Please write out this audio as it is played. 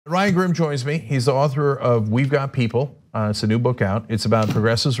Ryan Grimm joins me. He's the author of We've Got People. It's a new book out. It's about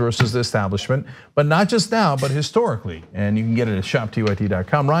progressives versus the establishment, but not just now, but historically. And you can get it at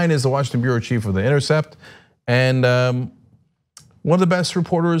shoptyt.com. Ryan is the Washington bureau chief of The Intercept, and one of the best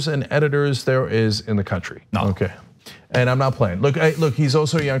reporters and editors there is in the country. No. Okay, and I'm not playing. Look, he's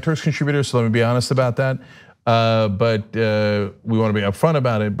also a Young Turks contributor, so let me be honest about that. But we want to be upfront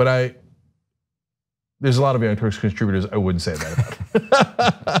about it. But there's a lot of Young Turks contributors I wouldn't say that about.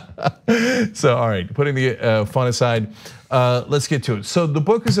 So, all right, putting the fun aside, let's get to it. So the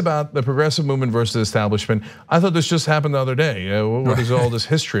book is about the progressive movement versus the establishment. I thought this just happened the other day. What is all this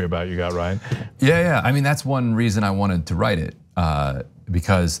history about you got, Ryan? Yeah. I mean, that's one reason I wanted to write it,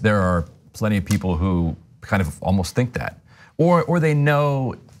 because there are plenty of people who kind of almost think that, or they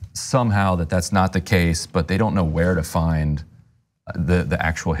know somehow that that's not the case, but they don't know where to find the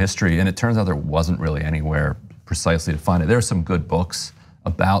actual history. And it turns out there wasn't really anywhere precisely to find it. There are some good books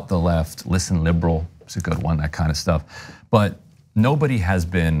about the left. Listen Liberal is a good one, that kind of stuff. But nobody has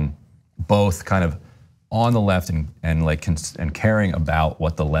been both kind of on the left and caring about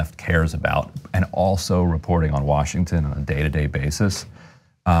what the left cares about, and also reporting on Washington on a day-to-day basis.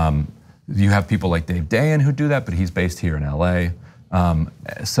 You have people like Dave Dayen who do that, but he's based here in LA.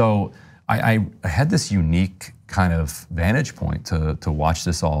 So I had this unique kind of vantage point to watch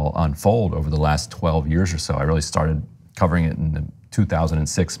this all unfold over the last 12 years or so. I really started covering it in the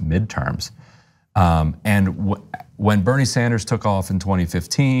 2006 midterms. And when Bernie Sanders took off in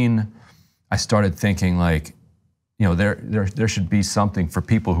 2015, I started thinking like, there should be something for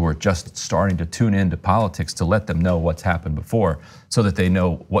people who are just starting to tune into politics to let them know what's happened before, so that they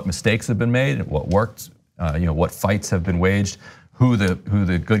know what mistakes have been made, what worked, what fights have been waged, who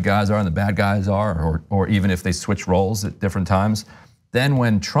the good guys are and the bad guys are, or even if they switch roles at different times. Then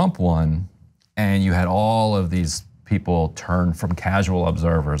when Trump won, and you had all of these people turn from casual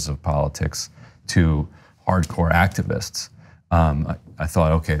observers of politics to hardcore activists, I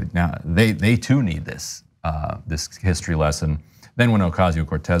thought, okay, now they too need this history lesson. Then when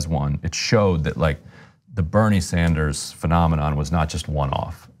Ocasio-Cortez won, it showed that like the Bernie Sanders phenomenon was not just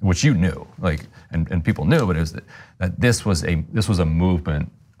one-off, which you knew, and people knew, but it was that this was a movement,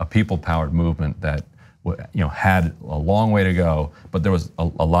 a people-powered movement that had a long way to go, but there was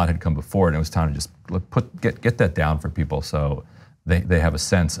a lot had come before it, and it was time to just get that down for people, so they have a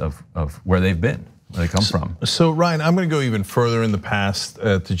sense of where they've been, where they come from. So Ryan, I'm going to go even further in the past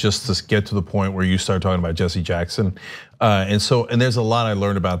to get to the point where you start talking about Jesse Jackson, and there's a lot I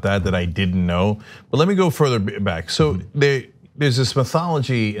learned about that I didn't know. But let me go further back. So there's this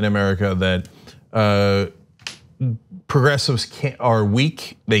mythology in America that progressives are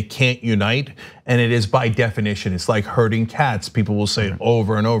weak, they can't unite, and it is by definition, it's like herding cats. People will say it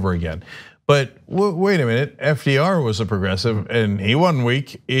over and over again. But wait a minute, FDR was a progressive and he wasn't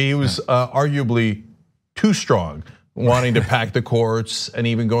weak. He was arguably too strong, wanting to pack the courts and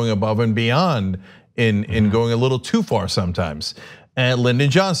even going above and beyond in going a little too far sometimes. And Lyndon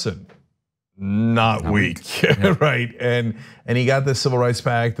Johnson, not weak, right? And he got the Civil Rights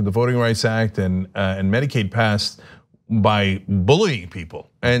Act and the Voting Rights Act and Medicaid passed by bullying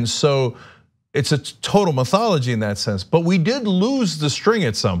people. And so it's a total mythology in that sense, but we did lose the string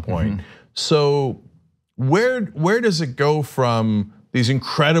at some point. So where does it go from these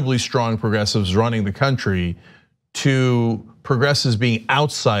incredibly strong progressives running the country to progressives being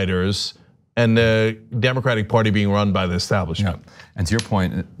outsiders and the Democratic Party being run by the establishment? Yeah. And to your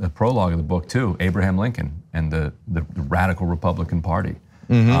point, the prologue of the book too, Abraham Lincoln and the radical Republican Party.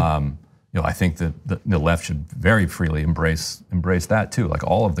 I think that the left should very freely embrace that too. Like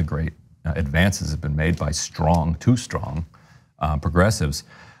all of the great advances have been made by too strong progressives.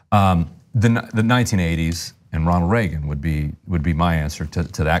 The 1980s and Ronald Reagan would be my answer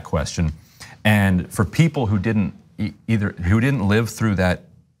to that question. And for people who didn't live through that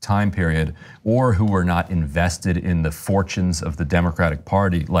time period, or who were not invested in the fortunes of the Democratic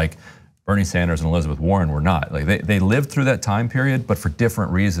Party, like Bernie Sanders and Elizabeth Warren were not. Like they lived through that time period, but for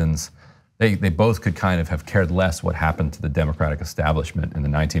different reasons. They both could kind of have cared less what happened to the Democratic establishment in the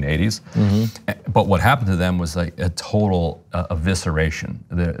 1980s. But what happened to them was like a total evisceration.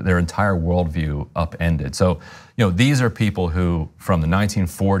 Their entire worldview upended. So, these are people who, from the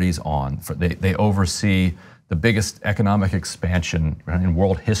 1940s on, they oversee the biggest economic expansion in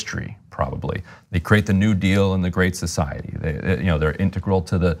world history, probably. They create the New Deal and the Great Society. They're integral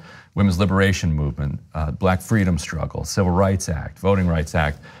to the women's liberation movement, Black freedom struggle, Civil Rights Act, Voting Rights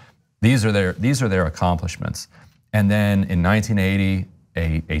Act. These are their accomplishments. And then in 1980,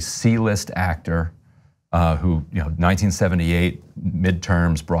 a C-list actor who, 1978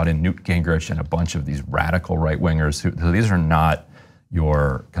 midterms brought in Newt Gingrich and a bunch of these radical right-wingers. So these are not,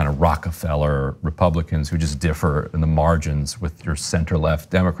 your kind of Rockefeller Republicans who just differ in the margins with your center-left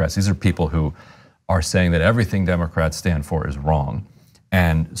Democrats. These are people who are saying that everything Democrats stand for is wrong.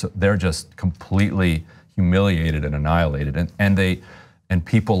 And so they're just completely humiliated and annihilated. And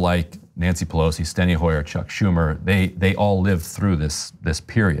people like Nancy Pelosi, Steny Hoyer, Chuck Schumer, they all lived through this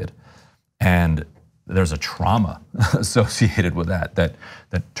period. And there's a trauma associated with that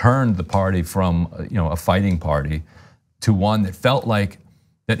turned the party from a fighting party to one that felt like,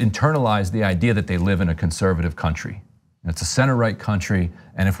 that internalized the idea that they live in a conservative country. It's a center-right country,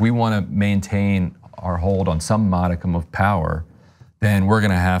 and if we want to maintain our hold on some modicum of power, then we're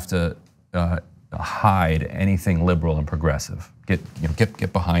going to have to hide anything liberal and progressive.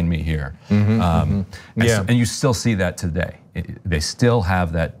 Get behind me here. And you still see that today. They still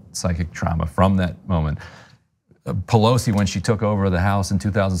have that psychic trauma from that moment. Pelosi, when she took over the House in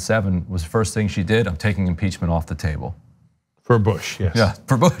 2007, was the first thing she did, I'm taking impeachment off the table. For Bush, yes. Yeah,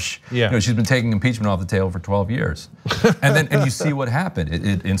 for Bush. Yeah. She's been taking impeachment off the table for 12 years. and you see what happened.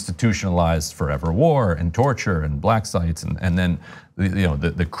 It institutionalized forever war and torture and black sites, and then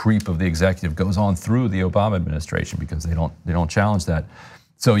the creep of the executive goes on through the Obama administration because they don't challenge that.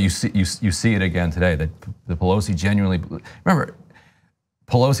 So you see it again today, that the Pelosi genuinely, remember,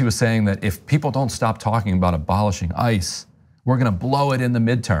 Pelosi was saying that if people don't stop talking about abolishing ICE, we're gonna blow it in the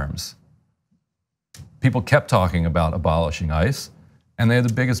midterms. People kept talking about abolishing ICE, and they had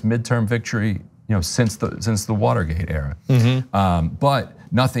the biggest midterm victory, since the Watergate era. But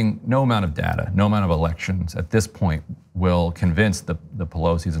no amount of data, no amount of elections at this point will convince the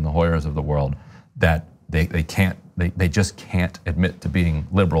Pelosi's and the Hoyers of the world that they just can't admit to being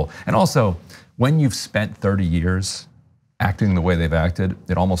liberal. And also, when you've spent 30 years acting the way they've acted,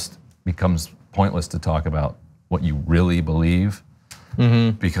 it almost becomes pointless to talk about what you really believe.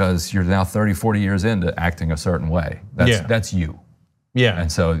 Because you're now 30, 40 years into acting a certain way. That's you. Yeah. And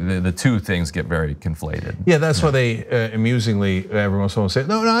so the two things get very conflated. Yeah, that's why they amusingly, every once in a while say,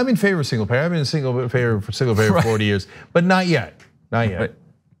 no, I'm in favor of single payer. I've been in favor for single payer for 40 years, but not yet, not yet. Right.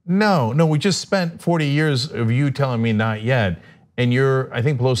 No, we just spent 40 years of you telling me not yet, and I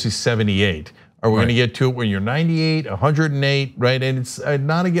think Pelosi's 78. Are we gonna get to it when you're 98, 108, right? And it's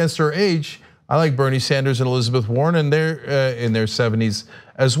not against her age. I like Bernie Sanders and Elizabeth Warren, and they're in their 70s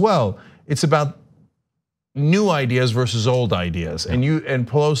as well. It's about new ideas versus old ideas, and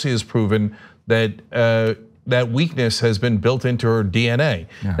Pelosi has proven that that weakness has been built into her DNA.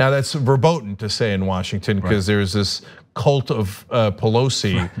 Now that's verboten to say in Washington because there's this cult of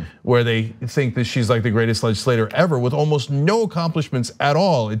Pelosi where they think that she's like the greatest legislator ever with almost no accomplishments at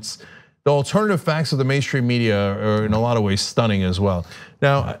all. It's the alternative facts of the mainstream media are in a lot of ways stunning as well.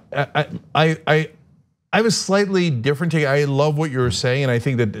 Now, I have a slightly different take. I love what you're saying, and I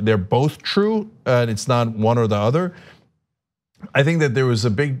think that they're both true, and it's not one or the other. I think that there was a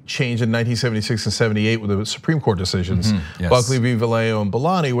big change in 1976 and 78 with the Supreme Court decisions, Buckley v. Vallejo and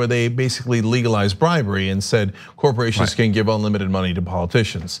Belani, where they basically legalized bribery and said corporations can give unlimited money to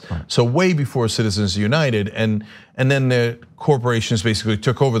politicians. So way before Citizens United, and then the corporations basically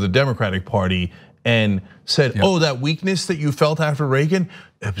took over the Democratic Party and said, oh, that weakness that you felt after Reagan,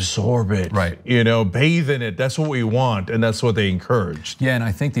 absorb it, bathe in it. That's what we want, and that's what they encouraged. Yeah, and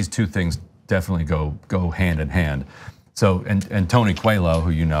I think these two things definitely go hand in hand. So, and Tony Coelho, who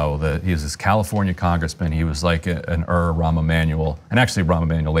he was this California congressman. He was like an Rahm Emanuel, and actually Rahm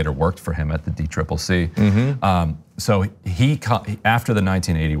Emanuel later worked for him at the DCCC. So after the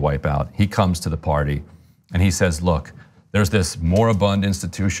 1980 wipeout, he comes to the party and he says, look, there's this moribund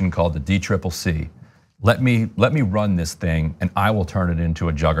institution called the DCCC. Let me run this thing and I will turn it into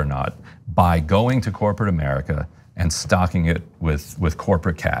a juggernaut by going to corporate America and stocking it with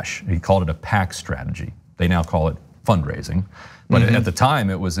corporate cash. He called it a PAC strategy. They now call it fundraising, but at the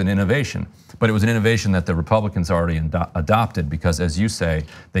time it was an innovation. But it was an innovation that the Republicans already adopted because, as you say,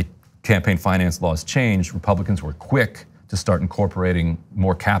 the campaign finance laws changed. Republicans were quick to start incorporating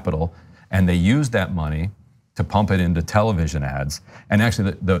more capital, and they used that money to pump it into television ads. And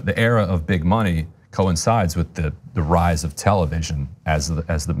actually, the era of big money coincides with the rise of television as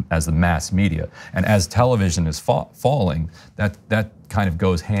the mass media. And as television is falling, that kind of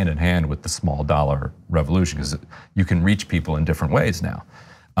goes hand in hand with the small dollar revolution because you can reach people in different ways now.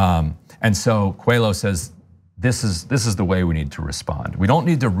 And so Coelho says, this is the way we need to respond. We don't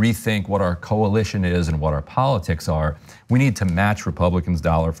need to rethink what our coalition is and what our politics are. We need to match Republicans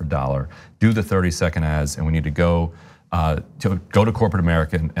dollar for dollar, do the 30-second ads, and we need to go to corporate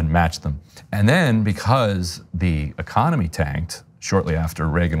America and match them. And then because the economy tanked shortly after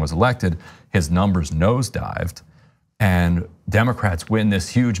Reagan was elected, his numbers nosedived, and Democrats win this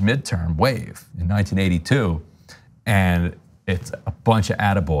huge midterm wave in 1982, and it's a bunch of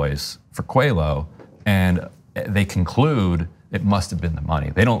attaboys for Quelo, and they conclude it must have been the money.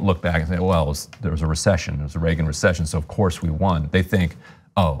 They don't look back and say, well, there was a recession, there was a Reagan recession, so of course we won. They think,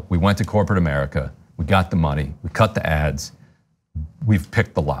 oh, we went to corporate America, we got the money, we cut the ads, we've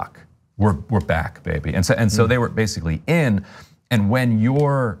picked the lock. We're back, baby. And so they were basically in, and when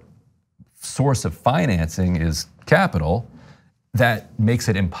your source of financing is capital, that makes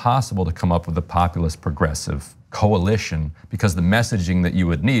it impossible to come up with a populist progressive coalition, because the messaging that you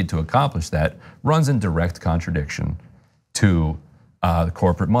would need to accomplish that runs in direct contradiction to the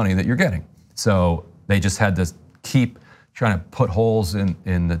corporate money that you're getting. So they just had to keep trying to put holes in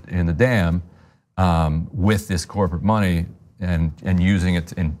the dam with this corporate money and using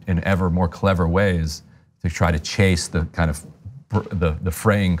it in ever more clever ways to try to chase the kind of the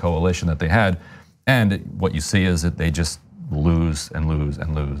fraying coalition that they had. And what you see is that they just lose and lose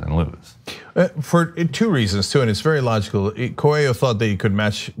and lose and lose. For two reasons too, and it's very logical. Cuello thought they could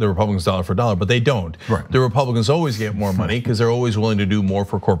match the Republicans dollar for dollar, but they don't. Right. The Republicans always get more money because they're always willing to do more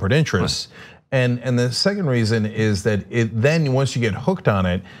for corporate interests. Right. And the second reason is that then once you get hooked on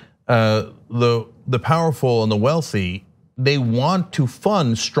it, the powerful and the wealthy, they want to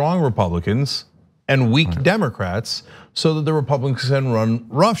fund strong Republicans and weak Democrats so that the Republicans can run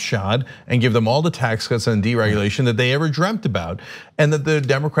roughshod and give them all the tax cuts and deregulation that they ever dreamt about, and that the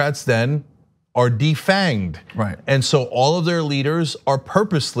Democrats then are defanged. Right. And so all of their leaders are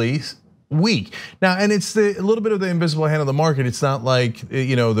purposely weak. Now, and it's a little bit of the invisible hand of the market. It's not like,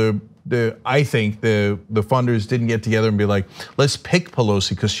 I think the funders didn't get together and be like, let's pick Pelosi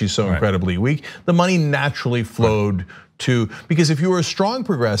because she's so incredibly weak. The money naturally flowed to, because if you were a strong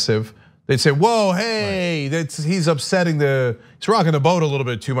progressive, they'd say, whoa, hey, he's upsetting he's rocking the boat a little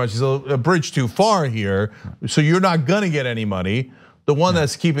bit too much. He's a bridge too far here. So you're not gonna get any money. The one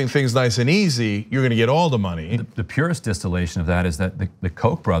that's keeping things nice and easy, you're gonna get all the money. The purest distillation of that is that the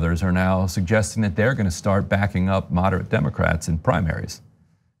Koch brothers are now suggesting that they're gonna start backing up moderate Democrats in primaries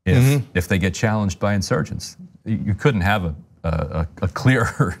if they get challenged by insurgents. You couldn't have a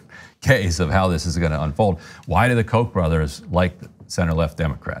clearer case of how this is gonna unfold. Why do the Koch brothers like center-left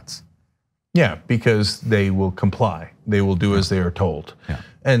Democrats? Yeah, because they will comply. They will do as they are told. Yeah.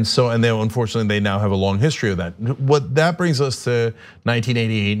 And so, unfortunately, they now have a long history of that. What that brings us to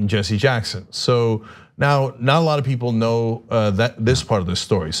 1988 and Jesse Jackson. So now, not a lot of people know this part of the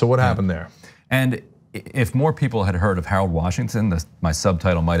story. So what happened there? And if more people had heard of Harold Washington, my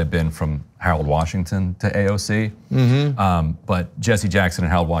subtitle might have been From Harold Washington to AOC. But Jesse Jackson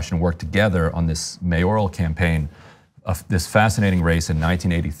and Harold Washington worked together on this mayoral campaign of this fascinating race in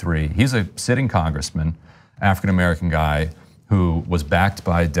 1983. He's a sitting congressman, African-American guy who was backed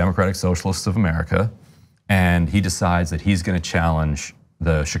by Democratic Socialists of America, and he decides that he's gonna challenge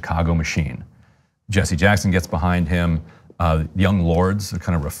the Chicago machine. Jesse Jackson gets behind him. Young Lords, a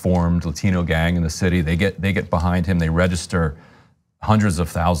kind of reformed Latino gang in the city, they get behind him. They register hundreds of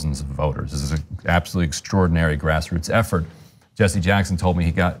thousands of voters. This is an absolutely extraordinary grassroots effort. Jesse Jackson told me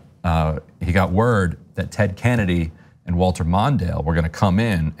he got word that Ted Kennedy and Walter Mondale were gonna come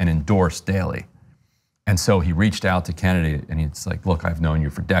in and endorse Daley. And so he reached out to Kennedy and he's like, look, I've known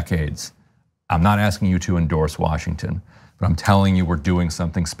you for decades. I'm not asking you to endorse Washington, but I'm telling you we're doing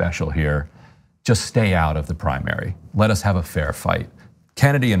something special here. Just stay out of the primary. Let us have a fair fight.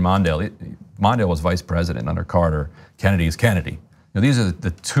 Kennedy and Mondale was vice president under Carter. Kennedy is Kennedy. These are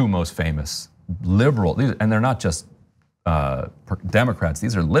the two most famous liberal, and they're not just Democrats,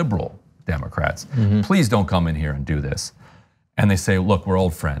 these are liberal Democrats. Please don't come in here and do this. And they say, look, we're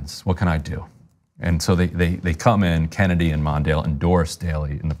old friends. What can I do? And so they come in, Kennedy and Mondale endorse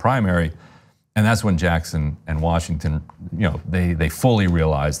Daley in the primary. And that's when Jackson and Washington, they fully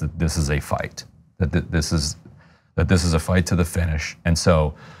realize that this is a fight, that this is a fight to the finish. And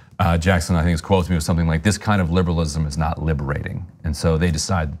so Jackson, I think, has quoted me with something like, this kind of liberalism is not liberating. And so they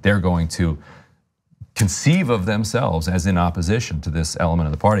decide they're going to conceive of themselves as in opposition to this element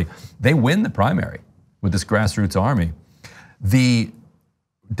of the party. They win the primary with this grassroots army. The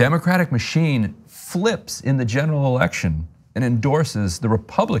Democratic machine flips in the general election and endorses the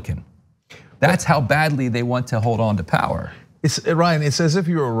Republican. That's how badly they want to hold on to power. Ryan, it's as if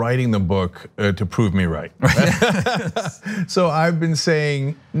you were writing the book to prove me right. So I've been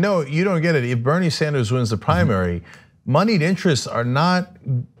saying, no, you don't get it. If Bernie Sanders wins the primary, moneyed interests are not,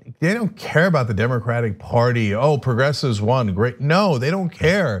 they don't care about the Democratic Party. Oh, progressives won, great. No, they don't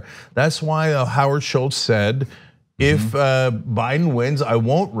care. That's why Howard Schultz said, if Biden wins, I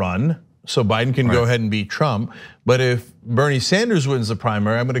won't run, so Biden can go ahead and beat Trump. But if Bernie Sanders wins the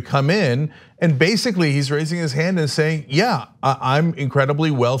primary, I'm gonna come in, and basically he's raising his hand and saying, yeah, I'm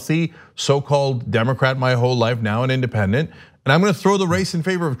incredibly wealthy, so-called Democrat my whole life, now an independent, And I'm going to throw the race in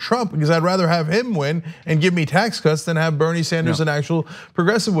favor of Trump because I'd rather have him win and give me tax cuts than have Bernie Sanders, an actual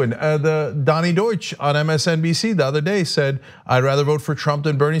progressive, win. The Donnie Deutsch on MSNBC the other day said, I'd rather vote for Trump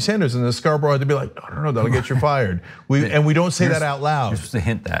than Bernie Sanders. And the Scarborough had to be like, no, that'll get you fired. And we don't say that out loud. You're supposed to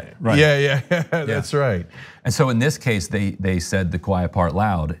hint that, right? Yeah, that's right. And so in this case, they said the quiet part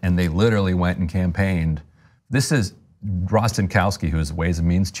loud, and they literally went and campaigned. This is Ross Dinkowski, who is Ways and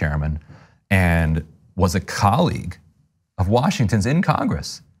Means chairman, and was a colleague of Washington's in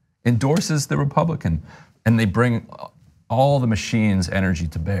Congress, endorses the Republican, and they bring all the machine's energy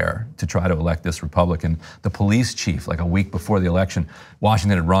to bear to try to elect this Republican. The police chief, like a week before the election,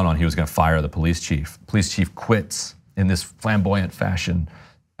 Washington had run on he was going to fire the police chief. Police chief quits in this flamboyant fashion,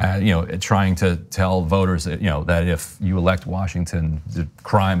 trying to tell voters that, that if you elect Washington, the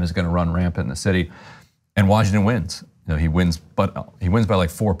crime is going to run rampant in the city, and Washington wins. He wins, but he wins by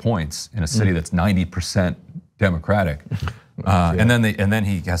like 4 points in a city that's 90% Democratic, and then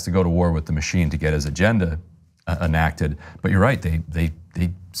he has to go to war with the machine to get his agenda enacted. But you're right, they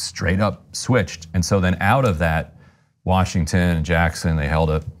straight up switched, and so then out of that, Washington and Jackson they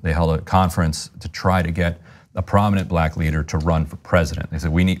held a conference to try to get a prominent black leader to run for president. They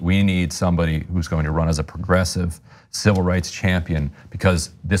said we need somebody who's going to run as a progressive civil rights champion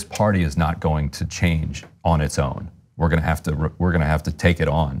because this party is not going to change on its own. We're going to have to take it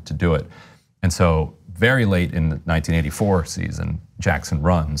on to do it, and so. Very late in the 1984 season, Jackson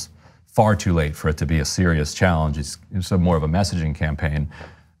runs, far too late for it to be a serious challenge. It's more of a messaging campaign.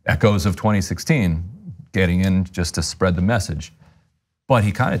 Echoes of 2016, getting in just to spread the message. But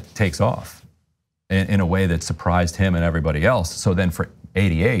he kind of takes off in a way that surprised him and everybody else. So then for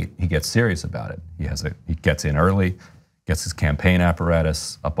 88, he gets serious about it. He gets in early, gets his campaign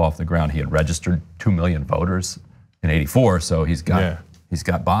apparatus up off the ground. He had registered 2 million voters in 84, so he's got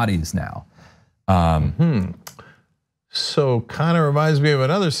bodies now. So kind of reminds me of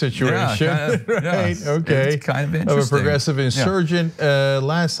another situation, right? Okay, it's kind of interesting. Of a progressive insurgent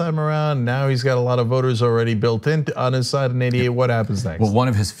last time around. Now he's got a lot of voters already built in on his side in '88. What happens next? Well, one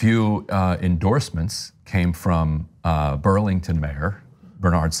of his few endorsements came from Burlington Mayor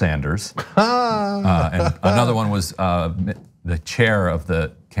Bernard Sanders, and another one was the chair of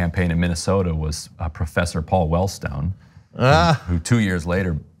the campaign in Minnesota was Professor Paul Wellstone, who 2 years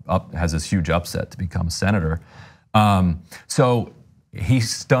later. Has this huge upset to become a senator. So he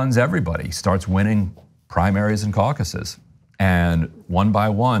stuns everybody. He starts winning primaries and caucuses. And one by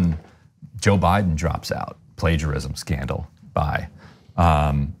one, Joe Biden drops out. Plagiarism scandal by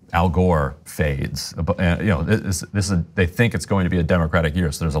Al Gore fades. They think it's going to be a Democratic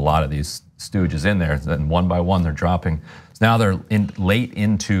year, so there's a lot of these stooges in there. And one by one, they're dropping. So now they're late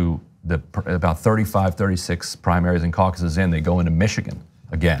into about 35, 36 primaries and caucuses in. They go into Michigan.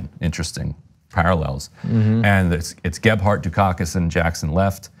 Again, interesting parallels. And it's Gebhardt, Dukakis, and Jackson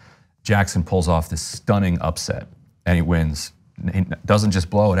left. Jackson pulls off this stunning upset, and he wins. He doesn't just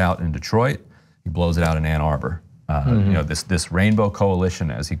blow it out in Detroit; he blows it out in Ann Arbor. This rainbow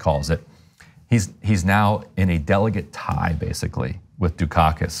coalition, as he calls it. He's now in a delegate tie, basically, with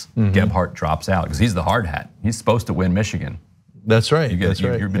Dukakis. Gebhardt drops out because he's the hard hat. He's supposed to win Michigan. That's right.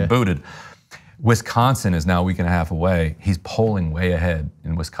 You've been booted. Wisconsin is now a week and a half away. He's polling way ahead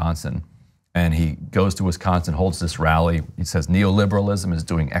in Wisconsin. And he goes to Wisconsin, holds this rally. He says neoliberalism is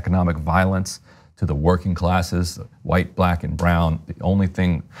doing economic violence to the working classes, white, black, and brown. The only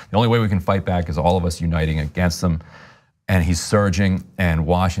way we can fight back is all of us uniting against them. And he's surging, and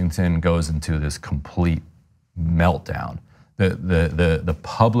Washington goes into this complete meltdown. The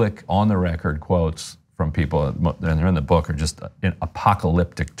public on the record quotes from people, and they're in the book, are just in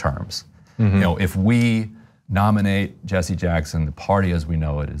apocalyptic terms. If we nominate Jesse Jackson, the party as we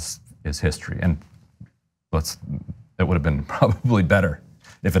know it is history. And it would have been probably better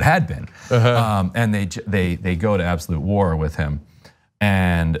if it had been. And they go to absolute war with him.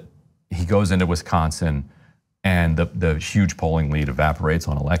 And he goes into Wisconsin, and the huge polling lead evaporates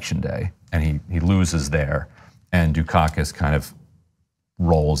on election day, and he loses there. And Dukakis kind of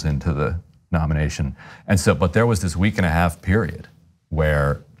rolls into the nomination. And so, but there was this week and a half period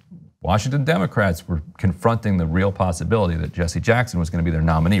where Washington Democrats were confronting the real possibility that Jesse Jackson was going to be their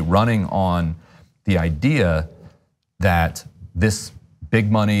nominee, running on the idea that this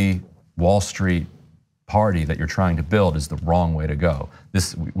big money Wall Street party that you're trying to build is the wrong way to go.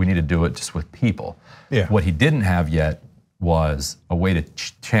 We need to do it just with people. What he didn't have yet was a way to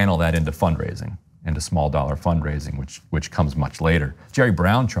channel that into fundraising, into small dollar fundraising, which comes much later. Jerry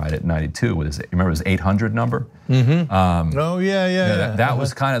Brown tried it in '92 with his 800 number? That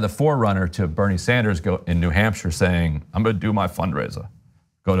was kind of the forerunner to Bernie Sanders in New Hampshire saying, I'm going to do my fundraiser.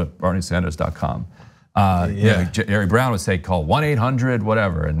 Go to berniesanders.com. Jerry Brown would say call 1-800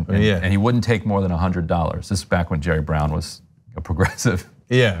 whatever, and he wouldn't take more than $100. This is back when Jerry Brown was a progressive.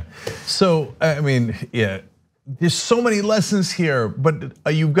 Yeah. So I mean, there's so many lessons here, but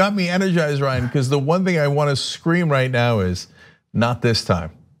you've got me energized, Ryan, because the one thing I want to scream right now is not this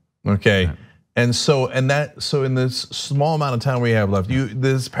time. Okay. Right. And so in this small amount of time we have left,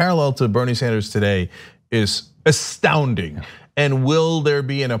 this parallel to Bernie Sanders today is astounding. Yeah. And will there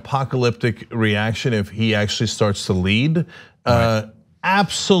be an apocalyptic reaction if he actually starts to lead? Right.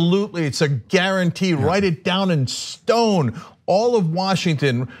 Absolutely, it's a guarantee. Yeah. Write it down in stone. All of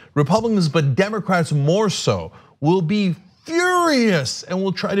Washington, Republicans, but Democrats more so, will be furious and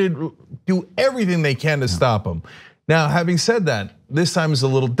will try to do everything they can to stop him. Now, having said that, this time is a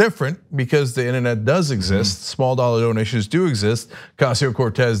little different because the internet does exist. Small dollar donations do exist.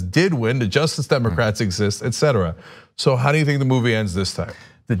 Ocasio-Cortez did win. The Justice Democrats exist, etc. So how do you think the movie ends this time?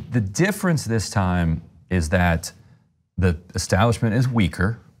 The difference this time is that the establishment is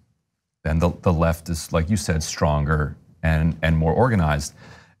weaker, and the left is, like you said, stronger and more organized.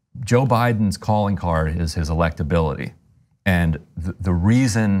 Joe Biden's calling card is his electability. And the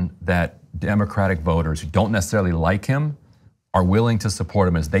reason that Democratic voters who don't necessarily like him are willing to support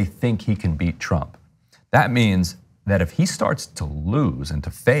him is they think he can beat Trump. That means that if he starts to lose and to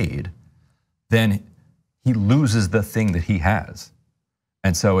fade, then he loses the thing that he has.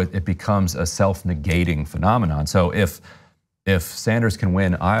 And so it becomes a self-negating phenomenon. So if Sanders can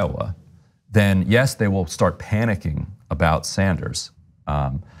win Iowa, then yes, they will start panicking about Sanders,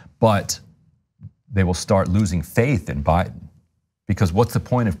 but they will start losing faith in Biden, because what's the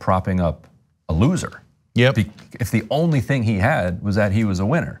point of propping up a loser? Yep. If the only thing he had was that he was a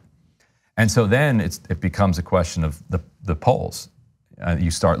winner. And so then it becomes a question of the polls. And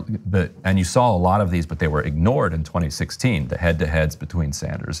you saw a lot of these, but they were ignored in 2016, the head-to-heads between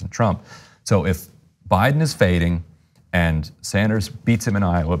Sanders and Trump. So if Biden is fading and Sanders beats him in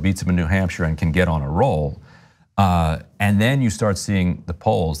Iowa, beats him in New Hampshire, and can get on a roll, and then you start seeing the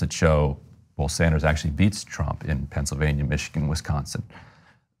polls that show, well, Sanders actually beats Trump in Pennsylvania, Michigan, Wisconsin,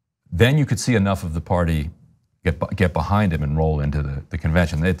 then you could see enough of the party get behind him and roll into the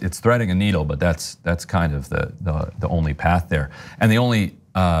convention. It's threading a needle, but that's kind of the only path there. And the only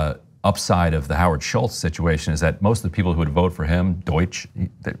upside of the Howard Schultz situation is that most of the people who would vote for him, Deutsch,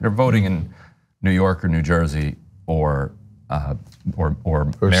 they're voting in New York or New Jersey or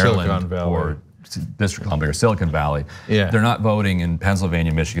Maryland or District of Columbia or Silicon Valley. Yeah. They're not voting in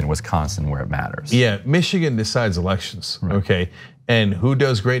Pennsylvania, Michigan, Wisconsin, where it matters. Yeah, Michigan decides elections, right. Okay? And who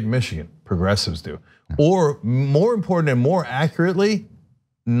does great in Michigan? Progressives do. Or more important and more accurately,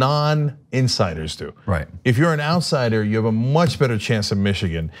 non-insiders do. Right. If you're an outsider, you have a much better chance in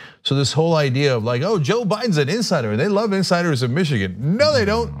Michigan. So this whole idea of like, oh, Joe Biden's an insider and they love insiders in Michigan. No, they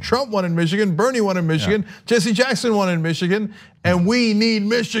don't. Trump won in Michigan, Bernie won in Michigan, Jesse Jackson won in Michigan, and we need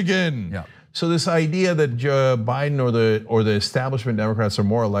Michigan. Yeah. So this idea that Biden or the establishment Democrats are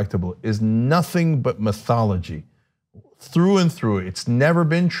more electable is nothing but mythology. Through and through. It's never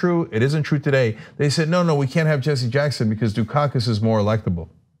been true. It isn't true today. They said, no, we can't have Jesse Jackson because Dukakis is more electable.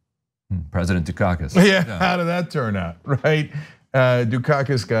 President Dukakis. Yeah, how did that turn out, right?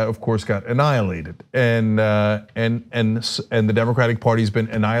 Dukakis got annihilated, and the Democratic Party's been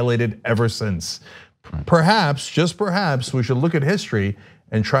annihilated ever since. Right. Perhaps, just perhaps, we should look at history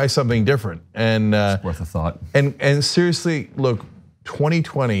and try something different. And it's worth a thought. And seriously, look,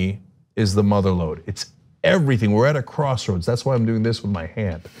 2020 is the mother lode. It's everything. We're at a crossroads. That's why I'm doing this with my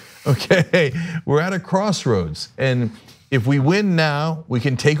hand. Okay, we're at a crossroads, and if we win now, we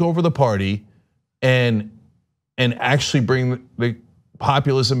can take over the party and actually bring the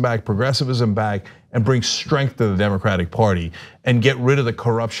populism back, progressivism back, and bring strength to the Democratic Party and get rid of the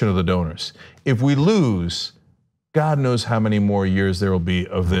corruption of the donors. If we lose, God knows how many more years there will be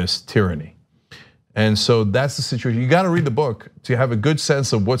of this tyranny. And so that's the situation. You got to read the book to have a good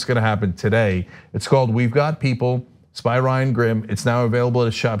sense of what's going to happen today. It's called We've Got People. It's by Ryan Grimm. It's now available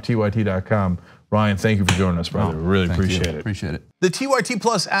at shoptyt.com. Ryan, thank you for joining us, brother. We really appreciate it. Appreciate it. The TYT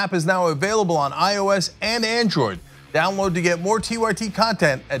Plus app is now available on iOS and Android. Download to get more TYT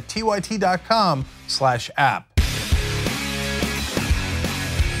content at tyt.com/app.